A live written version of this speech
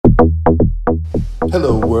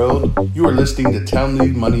Hello, world. You are listening to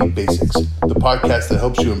Townley Money Basics, the podcast that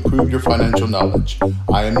helps you improve your financial knowledge.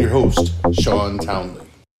 I am your host, Sean Townley.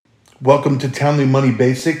 Welcome to Townley Money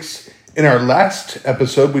Basics. In our last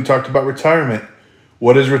episode, we talked about retirement.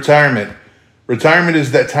 What is retirement? Retirement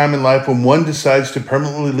is that time in life when one decides to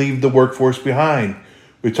permanently leave the workforce behind.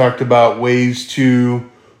 We talked about ways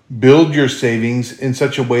to build your savings in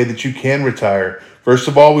such a way that you can retire. First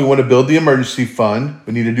of all, we want to build the emergency fund.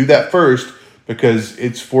 We need to do that first because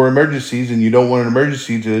it's for emergencies and you don't want an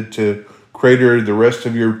emergency to crater the rest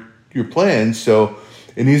of your plans. So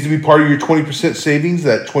it needs to be part of your 20% savings,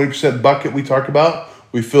 that 20% bucket we talked about.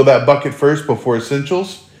 We fill that bucket first before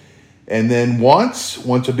essentials. And then wants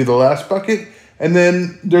will be the last bucket. And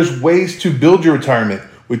then there's ways to build your retirement.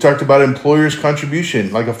 We talked about employers'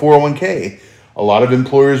 contribution, like a 401k. A lot of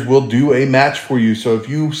employers will do a match for you. So if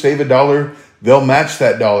you save $1, they'll match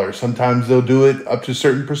that dollar. Sometimes they'll do it up to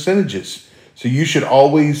certain percentages. So you should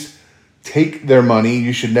always take their money.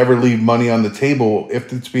 You should never leave money on the table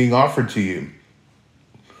if it's being offered to you.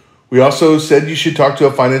 We also said you should talk to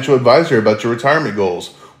a financial advisor about your retirement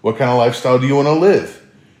goals. What kind of lifestyle do you want to live?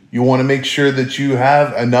 You want to make sure that you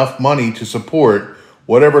have enough money to support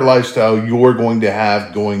whatever lifestyle you're going to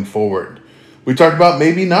have going forward. We talked about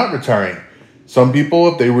maybe not retiring. Some people,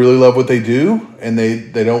 if they really love what they do and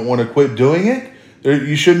they don't want to quit doing it,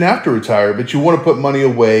 you shouldn't have to retire, but you want to put money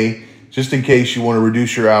away just in case you want to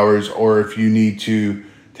reduce your hours or if you need to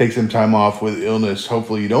take some time off with illness.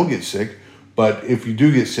 Hopefully you don't get sick, but if you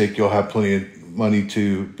do get sick, you'll have plenty of money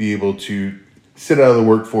to be able to sit out of the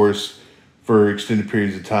workforce for extended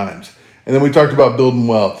periods of times. And then we talked about building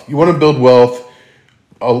wealth. You want to build wealth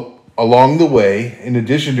along the way, in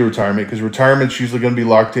addition to retirement, because retirement's usually going to be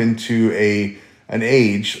locked into an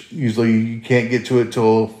age. Usually you can't get to it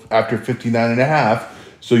till after 59 and a half.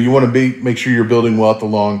 So you want to make sure you're building wealth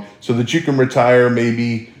along so that you can retire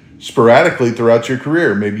maybe sporadically throughout your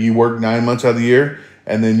career. Maybe you work 9 months out of the year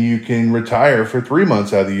and then you can retire for 3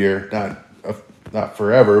 months out of the year. Not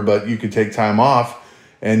forever, but you could take time off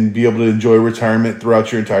and be able to enjoy retirement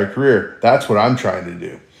throughout your entire career. That's what I'm trying to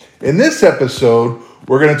do. In this episode,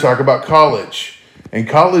 we're going to talk about college. And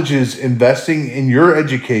college is investing in your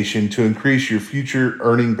education to increase your future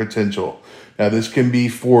earning potential. Now, this can be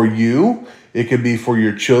for you. It can be for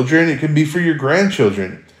your children. It can be for your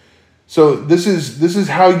grandchildren. So this is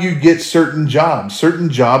how you get certain jobs. Certain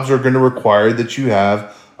jobs are going to require that you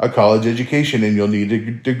have a college education, and you'll need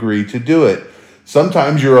a degree to do it.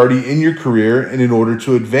 Sometimes you're already in your career, and in order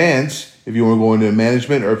to advance, if you want to go into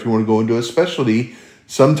management or if you want to go into a specialty,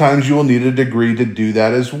 sometimes you will need a degree to do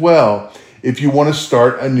that as well. If you want to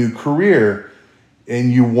start a new career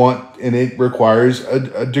and it requires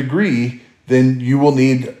a degree, then you will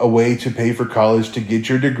need a way to pay for college to get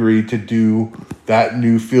your degree to do that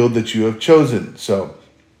new field that you have chosen. So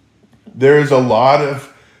there is a lot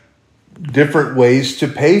of different ways to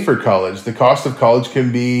pay for college. The cost of college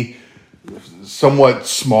can be somewhat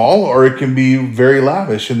small or it can be very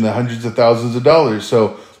lavish in the hundreds of thousands of dollars.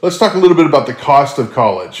 So let's talk a little bit about the cost of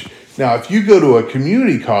college. Now, if you go to a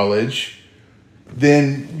community college,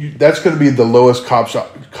 then that's going to be the lowest cost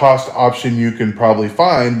option you can probably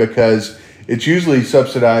find because it's usually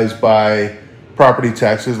subsidized by property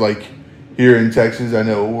taxes. Like here in Texas, I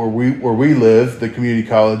know where we live, the community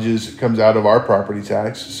colleges comes out of our property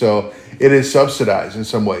tax. So it is subsidized in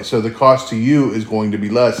some way. So the cost to you is going to be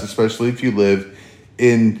less, especially if you live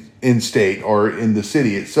in state or in the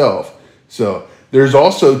city itself. So there's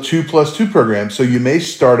also 2+2 programs. So you may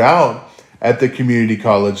start out at the community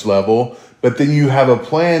college level, but then you have a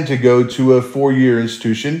plan to go to a 4-year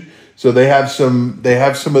institution. So they have some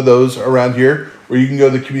of those around here where you can go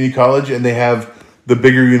to the community college, and they have the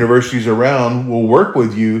bigger universities around will work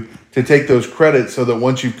with you to take those credits so that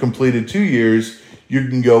once you've completed 2 years, you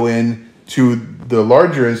can go in to the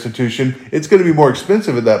larger institution. It's going to be more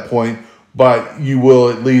expensive at that point, but you will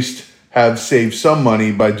at least have saved some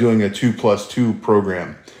money by doing a 2+2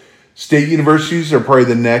 program. State universities are probably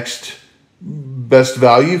the next best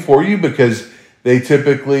value for you because they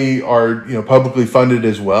typically are, publicly funded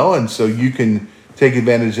as well. And so you can take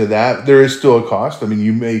advantage of that. There is still a cost. I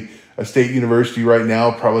mean, a state university right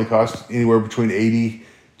now probably costs anywhere between $80,000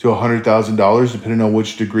 to $100,000, depending on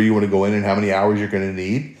which degree you want to go in and how many hours you're going to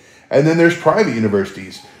need. And then there's private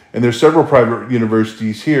universities. And there's several private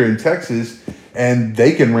universities here in Texas, and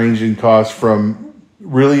they can range in cost from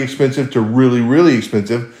really expensive to really, really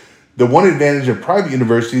expensive. The one advantage of private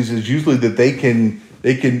universities is usually that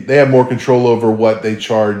they have more control over what they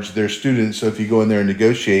charge their students. So if you go in there and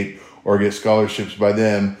negotiate or get scholarships by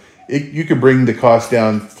them, you can bring the cost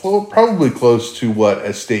down probably close to what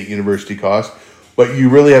a state university costs. But you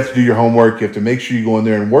really have to do your homework. You have to make sure you go in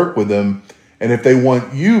there and work with them. And if they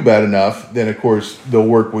want you bad enough, then of course they'll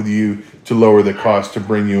work with you to lower the cost to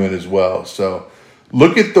bring you in as well. So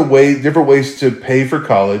look at different ways to pay for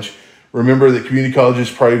college. Remember that community college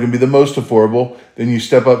is probably going to be the most affordable. Then you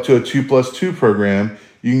step up to a 2+2 program.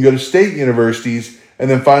 You can go to state universities. And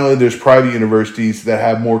then finally, there's private universities that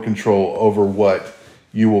have more control over what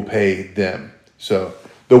you will pay them. So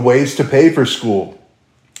the ways to pay for school.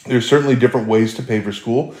 There's certainly different ways to pay for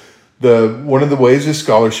school. One of the ways is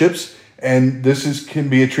scholarships. And this can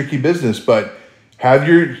be a tricky business, but have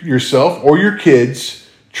yourself or your kids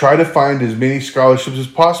try to find as many scholarships as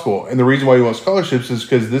possible. And the reason why you want scholarships is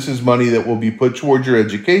because this is money that will be put towards your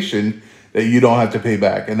education that you don't have to pay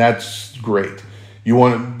back. And that's great.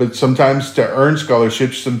 But sometimes to earn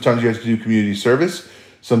scholarships, sometimes you have to do community service.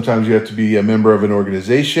 Sometimes you have to be a member of an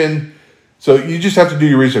organization. So you just have to do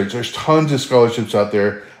your research. There's tons of scholarships out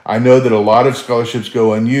there. I know that a lot of scholarships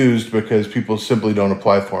go unused because people simply don't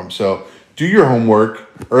apply for them. So do your homework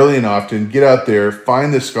early and often. Get out there,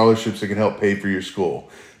 find the scholarships that can help pay for your school.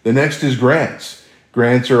 The next is grants.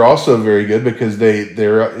 Grants are also very good because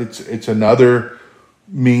it's another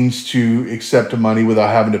means to accept money without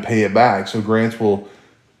having to pay it back. So grants will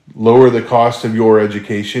lower the cost of your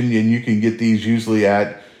education, and you can get these usually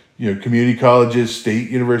at community colleges, state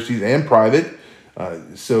universities, and private.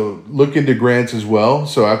 So look into grants as well.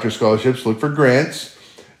 So after scholarships, look for grants.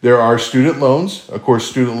 There are student loans. Of course,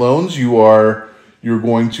 student loans, you're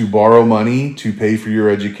going to borrow money to pay for your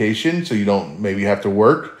education, so you don't maybe have to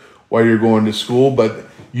work while you're going to school, but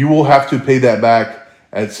you will have to pay that back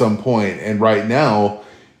at some point. And right now,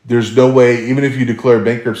 there's no way, even if you declare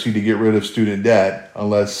bankruptcy, to get rid of student debt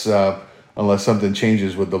unless something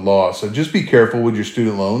changes with the law. So just be careful with your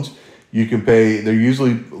student loans. You can pay, they're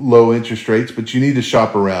usually low interest rates, but you need to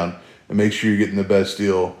shop around and make sure you're getting the best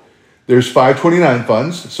deal. There's 529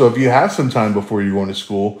 funds. So if you have some time before you're going to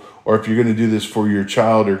school, or if you're going to do this for your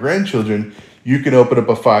child or grandchildren, you can open up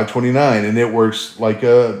a 529, and it works like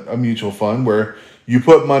a mutual fund where you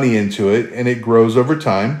put money into it and it grows over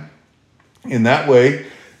time. In that way,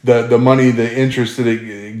 the money, the interest that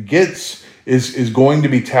it gets is going to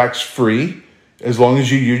be tax-free as long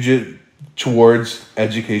as you use it towards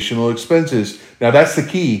educational expenses. Now, that's the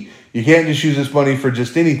key. You can't just use this money for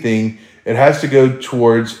just anything. It has to go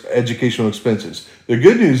towards educational expenses. The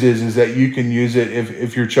good news is that you can use it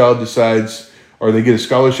if your child decides, or they get a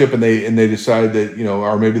scholarship and they decide that,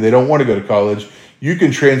 or maybe they don't want to go to college, you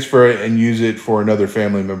can transfer it and use it for another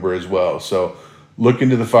family member as well. So look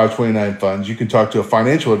into the 529 funds. You can talk to a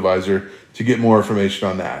financial advisor to get more information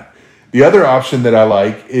on that. The other option that I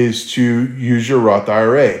like is to use your Roth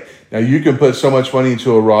IRA. Now, you can put so much money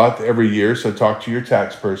into a Roth every year, so talk to your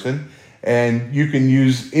tax person, and you can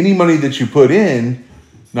use any money that you put in,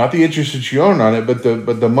 not the interest that you earn on it, but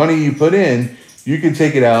the money you put in, you can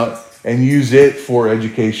take it out and use it for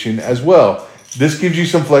education as well. This gives you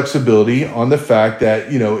some flexibility on the fact that,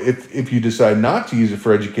 if you decide not to use it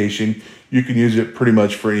for education, you can use it pretty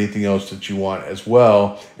much for anything else that you want as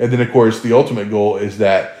well. And then, of course, the ultimate goal is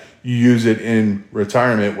that you use it in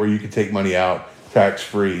retirement where you can take money out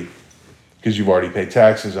tax-free because you've already paid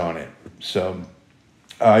taxes on it. So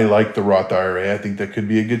I like the Roth IRA. I think that could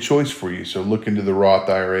be a good choice for you. So look into the Roth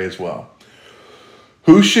IRA as well.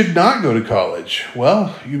 Who should not go to college?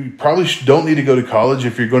 Well, you probably don't need to go to college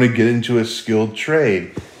if you're going to get into a skilled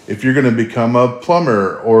trade. If you're going to become a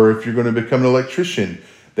plumber or if you're going to become an electrician,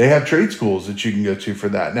 they have trade schools that you can go to for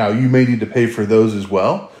that. Now, you may need to pay for those as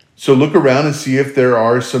well. So look around and see if there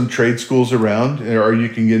are some trade schools around, or you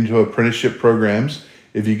can get into apprenticeship programs.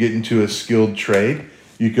 If you get into a skilled trade,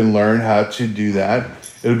 you can learn how to do that.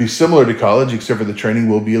 It'll be similar to college, except for the training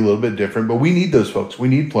will be a little bit different. But we need those folks. We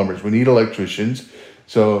need plumbers. We need electricians.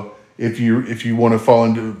 So if you fall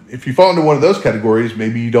into one of those categories,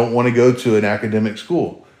 maybe you don't want to go to an academic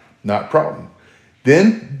school. Not a problem.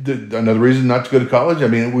 Then another reason not to go to college. I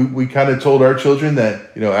mean, we kind of told our children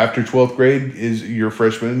that after 12th grade is your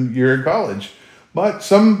freshman year in college, but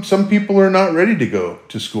some people are not ready to go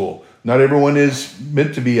to school. Not everyone is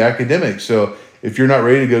meant to be academic. So if you're not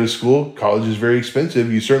ready to go to school, college is very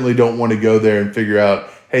expensive. You certainly don't want to go there and figure out,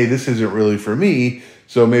 hey, this isn't really for me.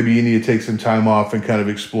 So maybe you need to take some time off and kind of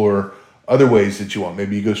explore other ways that you want.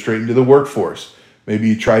 Maybe you go straight into the workforce. Maybe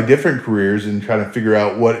you try different careers and kind of figure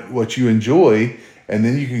out what you enjoy, and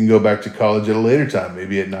then you can go back to college at a later time,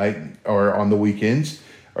 maybe at night or on the weekends.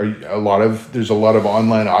 There's a lot of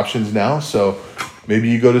online options now. So maybe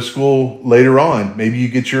you go to school later on. Maybe you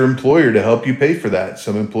get your employer to help you pay for that.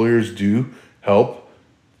 Some employers do help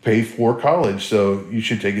pay for college, so you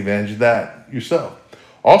should take advantage of that yourself.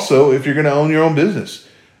 Also, if you're going to own your own business,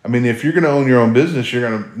 I mean, if you're going to own your own business, you're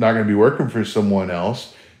not going to be working for someone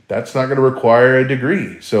else. That's not going to require a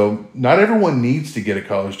degree. So not everyone needs to get a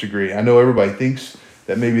college degree. I know everybody thinks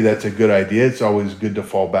that maybe that's a good idea. It's always good to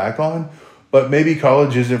fall back on, but maybe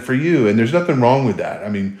college isn't for you. And there's nothing wrong with that. I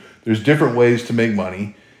mean, there's different ways to make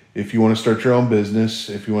money. If you want to start your own business,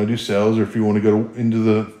 if you want to do sales, or if you want to go into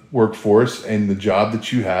the workforce and the job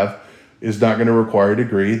that you have is not going to require a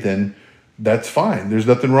degree, then that's fine. There's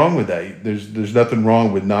nothing wrong with that. There's nothing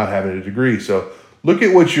wrong with not having a degree. So look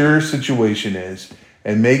at what your situation is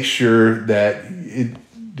and make sure that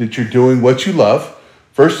you're doing what you love,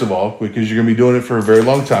 first of all, because you're going to be doing it for a very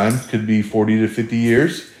long time, could be 40 to 50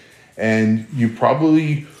 years, and you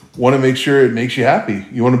probably want to make sure it makes you happy.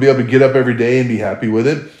 You want to be able to get up every day and be happy with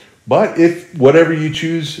it. But if whatever you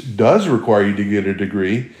choose does require you to get a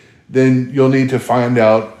degree, then you'll need to find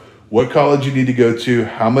out what college you need to go to,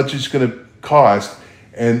 how much it's going to cost,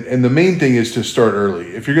 and the main thing is to start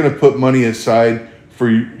early. If you're going to put money aside for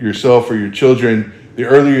yourself or your children, the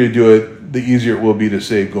earlier you do it, the easier it will be to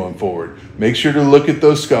save going forward. Make sure to look at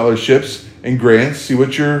those scholarships and grants, see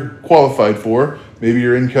what you're qualified for. Maybe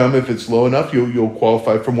your income, if it's low enough, you'll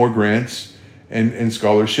qualify for more grants and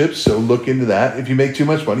scholarships. So look into that. If you make too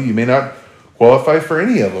much money, you may not qualify for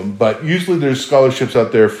any of them, but usually there's scholarships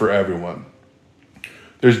out there for everyone.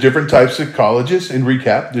 There's different types of colleges. In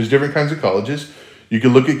recap, there's different kinds of colleges. You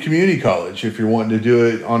can look at community college if you're wanting to do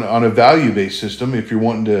it on a value-based system. If you're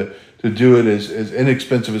wanting to do it as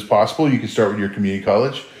inexpensive as possible, you can start with your community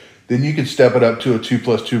college. Then you can step it up to a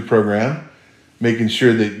 2+2 program, making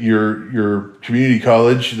sure that your community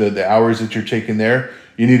college, the hours that you're taking there,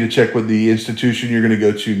 you need to check with the institution you're going to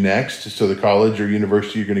go to next. So the college or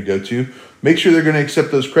university you're going to go to, make sure they're going to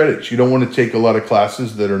accept those credits. You don't want to take a lot of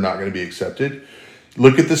classes that are not going to be accepted.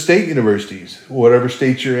 Look at the state universities. Whatever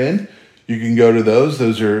state you're in, you can go to those.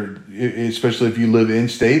 Those are, especially if you live in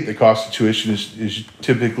state, the cost of tuition is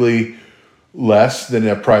typically less than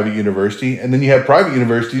a private university. And then you have private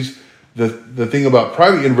universities. The thing about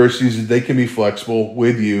private universities is they can be flexible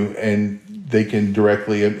with you and they can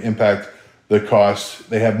directly impact the costs.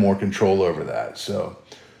 They have more control over that. So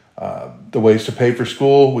the ways to pay for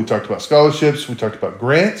school, we talked about scholarships, we talked about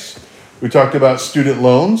grants. We talked about student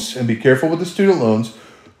loans, and be careful with the student loans.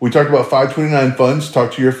 We talked about 529 funds.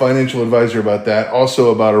 Talk to your financial advisor about that.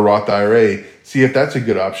 Also about a Roth IRA. See if that's a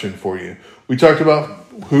good option for you. We talked about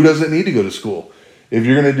who doesn't need to go to school. If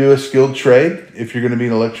you're going to do a skilled trade, if you're going to be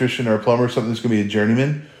an electrician or a plumber, something that's going to be a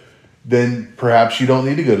journeyman, then perhaps you don't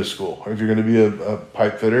need to go to school. Or if you're going to be a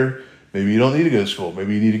pipe fitter, maybe you don't need to go to school.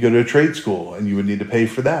 Maybe you need to go to a trade school, and you would need to pay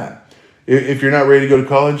for that. If you're not ready to go to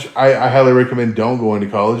college, I highly recommend don't go into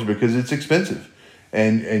college because it's expensive.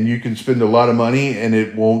 And you can spend a lot of money and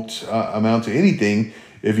it won't amount to anything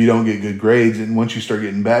if you don't get good grades. And once you start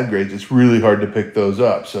getting bad grades, it's really hard to pick those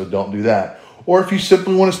up. So don't do that. Or if you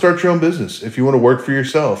simply want to start your own business, if you want to work for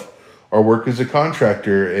yourself or work as a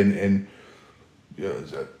contractor, and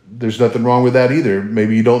there's nothing wrong with that either.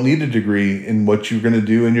 Maybe you don't need a degree in what you're going to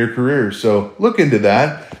do in your career. So look into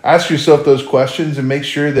that. Ask yourself those questions and make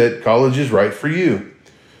sure that college is right for you.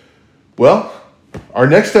 Well, our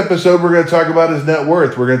next episode we're going to talk about is net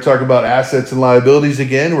worth. We're going to talk about assets and liabilities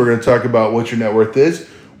again. We're going to talk about what your net worth is.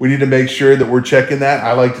 We need to make sure that we're checking that.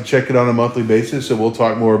 I like to check it on a monthly basis, so we'll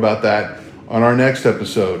talk more about that on our next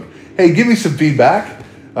episode. Hey, give me some feedback.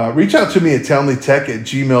 Reach out to me at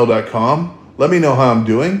townleytech@gmail.com. Let me know how I'm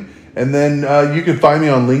doing. And then you can find me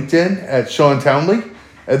on LinkedIn at Sean Townley.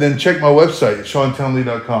 And then check my website at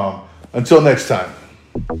SeanTownley.com. Until next time.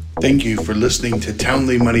 Thank you for listening to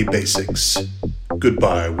Townley Money Basics.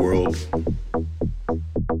 Goodbye, world.